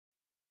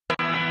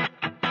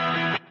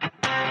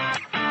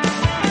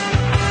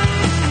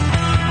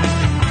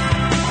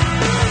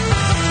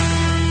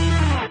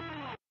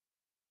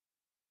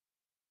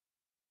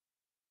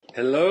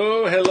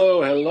Hello,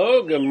 hello,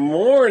 hello. Good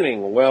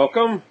morning.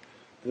 Welcome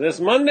to this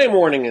Monday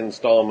morning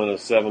installment of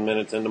 7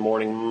 Minutes in the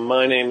Morning.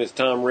 My name is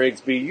Thom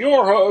Rigsby,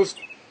 your host.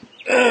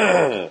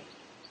 I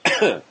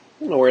don't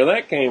know where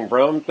that came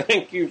from.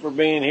 Thank you for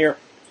being here.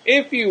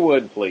 If you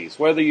would, please,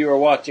 whether you are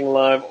watching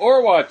live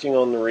or watching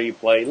on the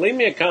replay, leave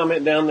me a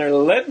comment down there.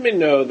 Let me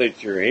know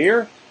that you're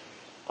here.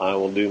 I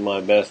will do my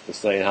best to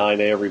say hi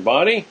to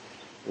everybody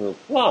and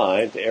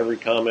reply to every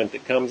comment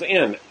that comes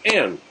in.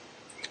 And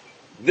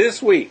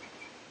this week,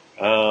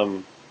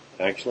 I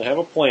actually have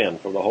a plan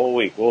for the whole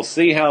week. We'll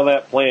see how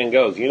that plan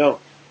goes. You know,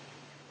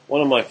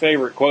 one of my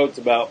favorite quotes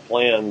about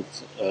plans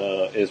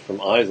is from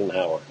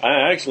Eisenhower.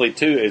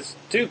 It's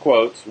two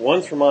quotes.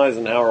 One's from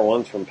Eisenhower,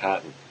 one's from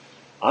Patton.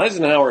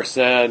 Eisenhower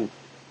said,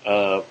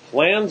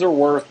 plans are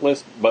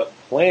worthless, but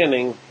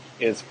planning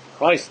is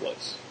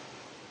priceless.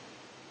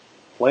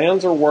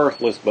 Plans are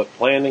worthless, but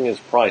planning is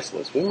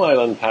priceless. We might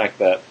unpack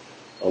that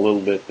a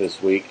little bit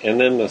this week. And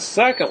then the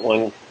second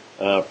one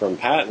from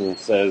Patton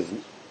says,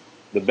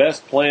 the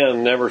best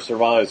plan never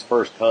survives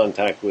first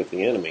contact with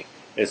the enemy.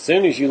 As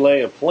soon as you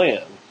lay a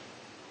plan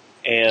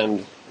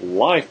and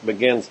life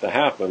begins to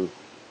happen,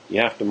 you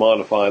have to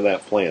modify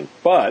that plan.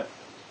 But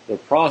the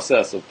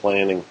process of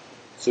planning,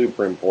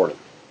 super important.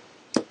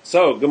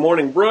 So, good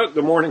morning, Brooke.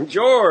 Good morning,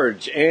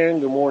 George. And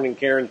good morning,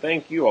 Karen.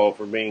 Thank you all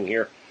for being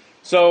here.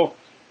 So,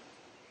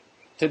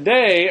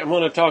 today I'm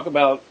going to talk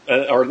about,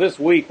 or this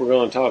week we're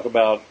going to talk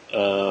about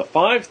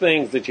 5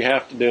 things that you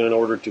have to do in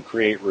order to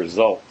create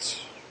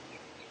results.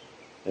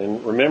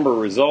 And remember,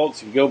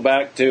 results, if you go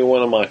back to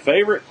one of my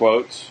favorite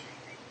quotes,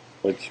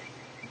 which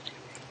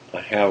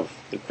I have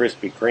the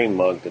Krispy Kreme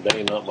mug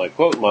today, not my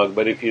quote mug,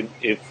 but I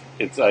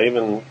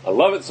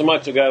love it so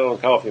much I got it on a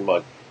coffee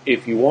mug.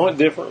 If you want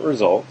different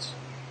results,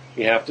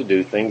 you have to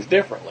do things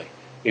differently.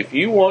 If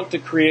you want to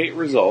create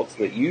results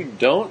that you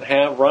don't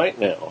have right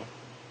now,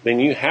 then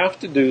you have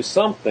to do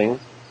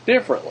something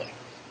differently.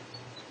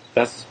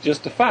 That's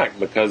just a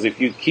fact, because if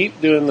you keep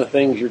doing the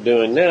things you're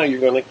doing now,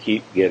 you're going to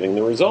keep getting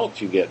the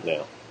results you get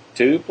now.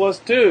 2 plus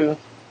 2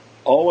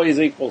 always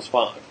equals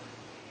 5.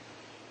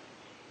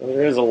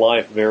 There is a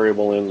life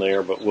variable in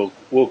there, but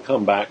we'll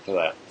come back to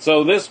that.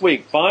 So this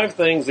week, 5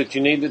 things that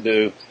you need to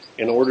do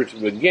in order to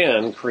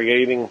begin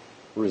creating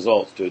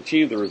results, to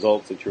achieve the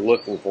results that you're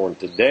looking for. And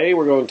today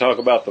we're going to talk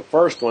about the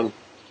first one,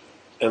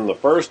 and the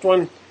first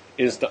one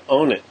is to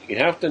own it. You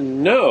have to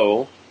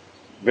know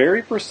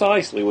very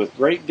precisely, with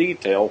great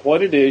detail,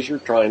 what it is you're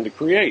trying to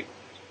create.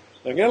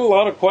 I get a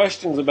lot of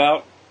questions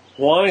about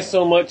why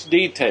so much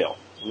detail.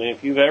 I mean,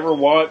 if you've ever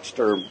watched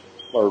or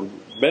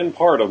been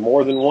part of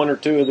more than 1 or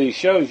 2 of these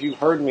shows, you've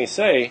heard me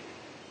say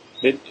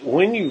that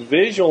when you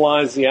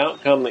visualize the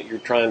outcome that you're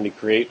trying to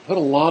create, put a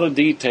lot of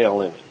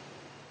detail in it.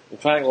 In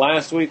fact,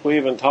 last week we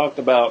even talked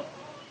about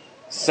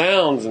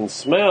sounds and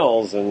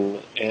smells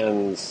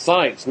and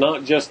sights,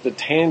 not just the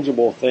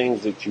tangible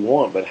things that you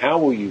want, but how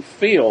will you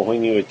feel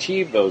when you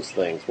achieve those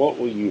things? Where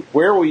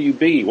will you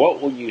be?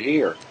 What will you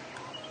hear?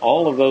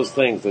 All of those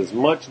things, as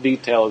much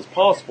detail as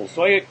possible.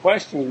 So I get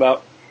questions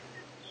about,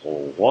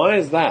 well, why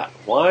is that?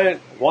 Why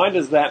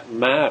does that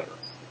matter?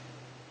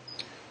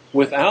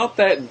 Without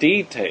that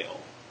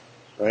detail,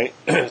 right?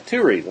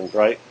 2 reasons,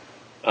 right?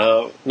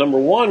 Number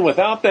 1,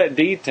 without that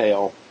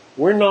detail,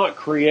 we're not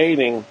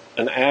creating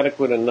an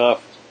adequate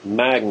enough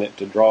magnet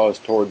to draw us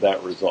toward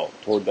that result,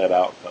 toward that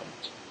outcome,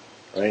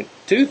 right?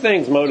 2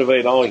 things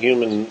motivate all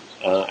human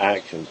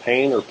action,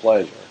 pain or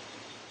pleasure.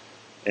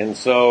 And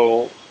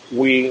so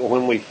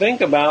when we think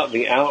about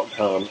the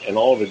outcome and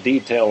all the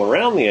detail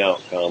around the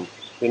outcome,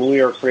 then we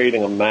are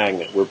creating a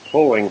magnet. We're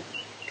pulling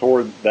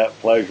toward that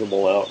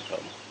pleasurable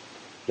outcome.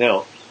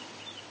 Now,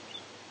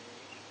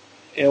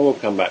 and we'll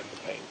come back to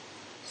pain.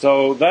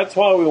 So that's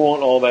why we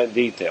want all that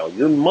detail.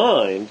 Your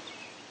mind,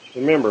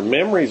 remember,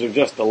 memories are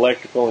just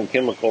electrical and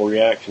chemical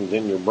reactions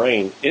in your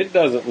brain. It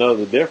doesn't know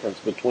the difference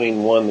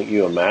between one that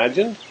you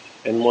imagined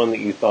and one that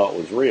you thought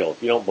was real.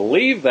 If you don't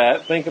believe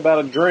that, think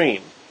about a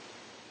dream.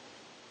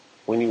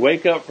 When you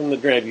wake up from the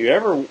dream, have you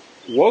ever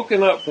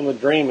woken up from a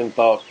dream and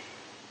thought,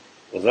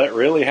 was that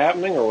really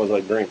happening or was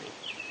I dreaming?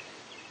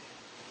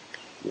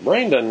 Your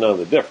brain doesn't know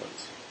the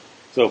difference.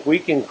 So if we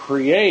can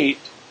create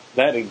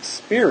that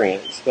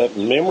experience, that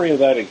memory of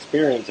that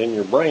experience in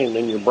your brain,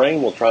 then your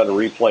brain will try to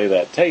replay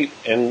that tape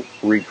and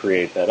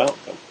recreate that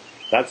outcome.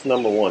 That's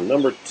number 1.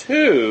 Number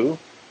 2,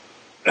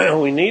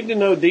 we need to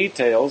know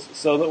details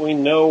so that we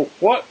know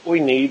what we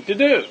need to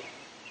do.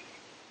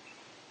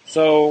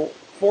 So,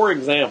 for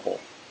example,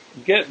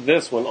 get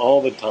this one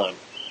all the time.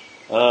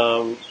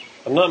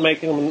 I'm not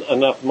making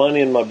enough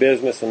money in my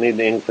business and need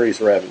to increase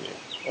revenue.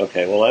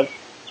 Okay, well,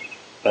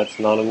 that's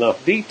not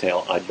enough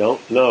detail. I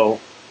don't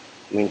know.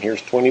 I mean,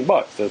 here's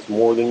 $20. That's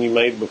more than you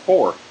made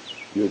before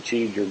you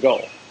achieved your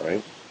goal,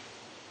 right?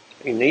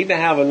 You need to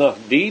have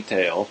enough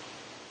detail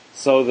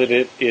so that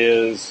it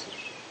is,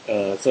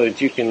 so that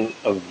you can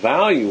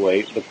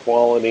evaluate the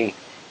quality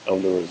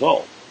of the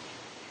result,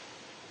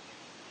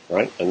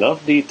 right?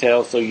 Enough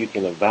detail so you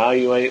can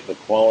evaluate the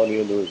quality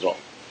of the result.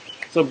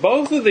 So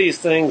both of these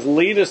things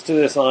lead us to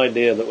this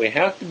idea that we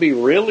have to be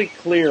really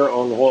clear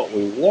on what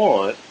we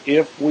want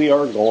if we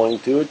are going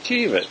to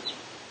achieve it.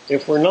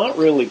 If we're not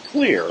really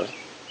clear,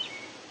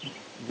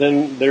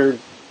 then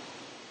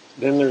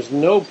there's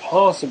no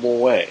possible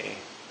way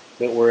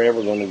that we're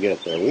ever going to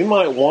get there. We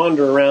might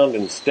wander around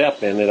and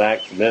step in it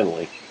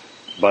accidentally,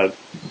 but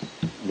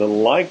the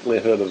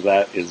likelihood of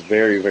that is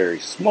very, very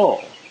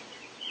small.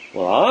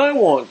 What I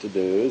want to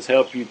do is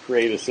help you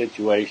create a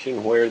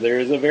situation where there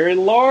is a very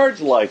large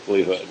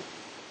likelihood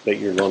that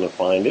you're going to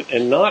find it,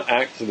 and not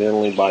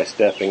accidentally by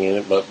stepping in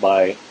it, but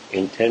by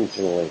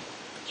intentionally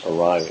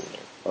arriving there.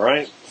 All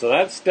right? So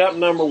that's step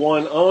number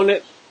 1. Own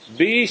it.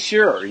 Be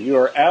sure you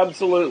are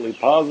absolutely,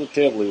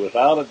 positively,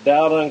 without a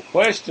doubt,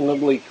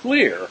 unquestionably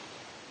clear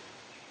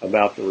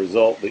about the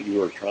result that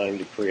you are trying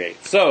to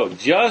create. So,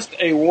 just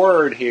a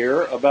word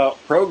here about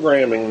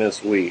programming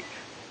this week.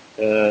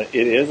 It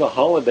is a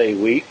holiday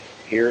week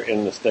here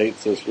in the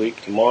States this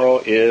week.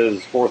 Tomorrow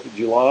is 4th of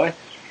July.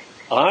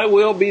 I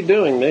will be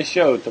doing this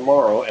show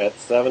tomorrow at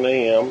 7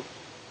 a.m.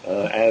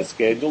 As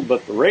scheduled,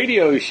 but the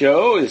radio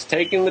show is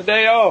taking the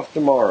day off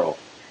tomorrow.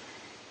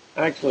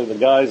 Actually, the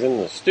guys in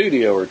the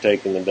studio are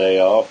taking the day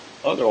off.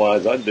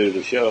 Otherwise, I'd do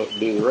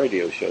the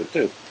radio show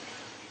too.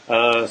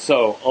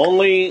 So,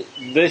 only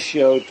this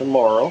show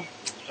tomorrow.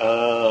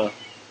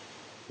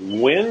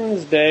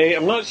 Wednesday,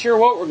 I'm not sure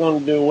what we're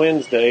going to do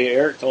Wednesday.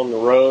 Eric's on the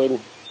road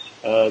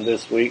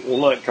this week. We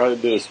might try to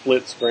do a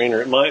split screen,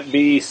 or it might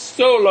be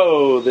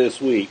solo this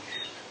week.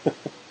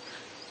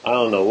 I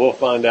don't know. We'll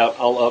find out.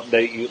 I'll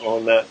update you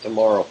on that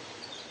tomorrow.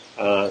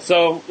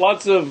 So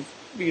lots of,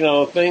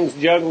 things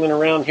juggling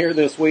around here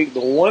this week.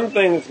 The one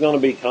thing that's going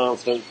to be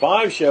constant,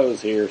 5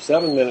 shows here,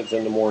 7 minutes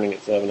in the morning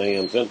at 7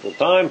 a.m. Central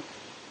Time,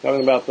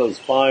 talking about those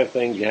 5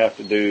 things you have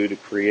to do to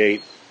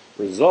create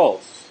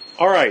results.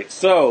 All right,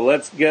 so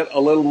let's get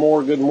a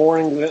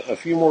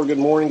few more good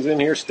mornings in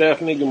here.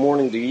 Stephanie, good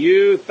morning to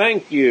you.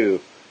 Thank you.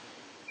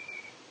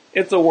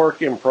 It's a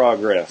work in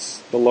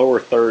progress. The lower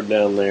third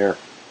down there.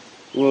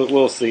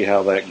 We'll see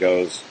how that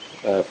goes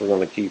if we're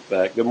going to keep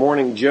that. Good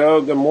morning,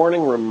 Joe. Good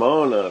morning,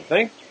 Ramona.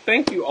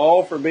 Thank you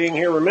all for being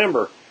here.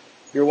 Remember,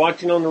 if you're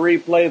watching on the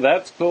replay,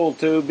 that's cool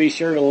too. Be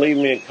sure to leave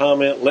me a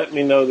comment. Let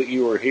me know that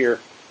you were here.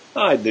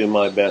 I do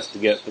my best to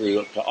get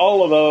through to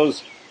all of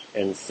those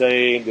and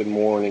say good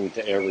morning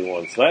to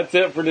everyone. So that's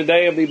it for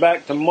today. I'll be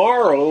back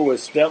tomorrow with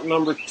step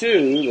number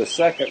 2, the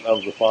second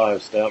of the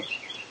 5 steps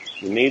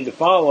you need to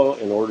follow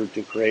in order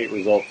to create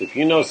results. If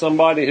you know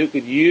somebody who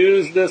could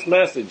use this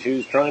message,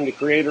 who's trying to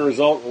create a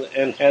result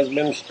and has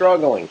been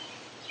struggling,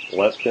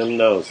 let them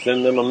know.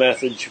 Send them a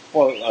message.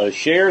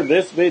 Share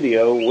this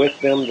video with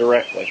them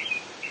directly.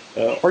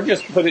 Or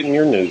just put it in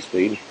your news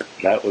feed.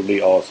 That would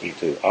be awesome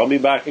too. I'll be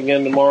back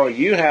again tomorrow.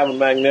 You have a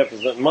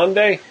magnificent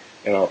Monday,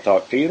 and I'll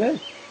talk to you then.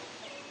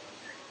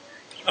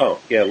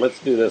 Oh, yeah, let's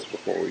do this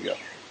before we go.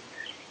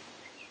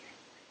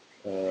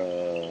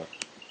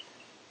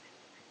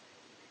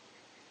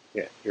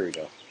 Yeah, here we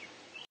go.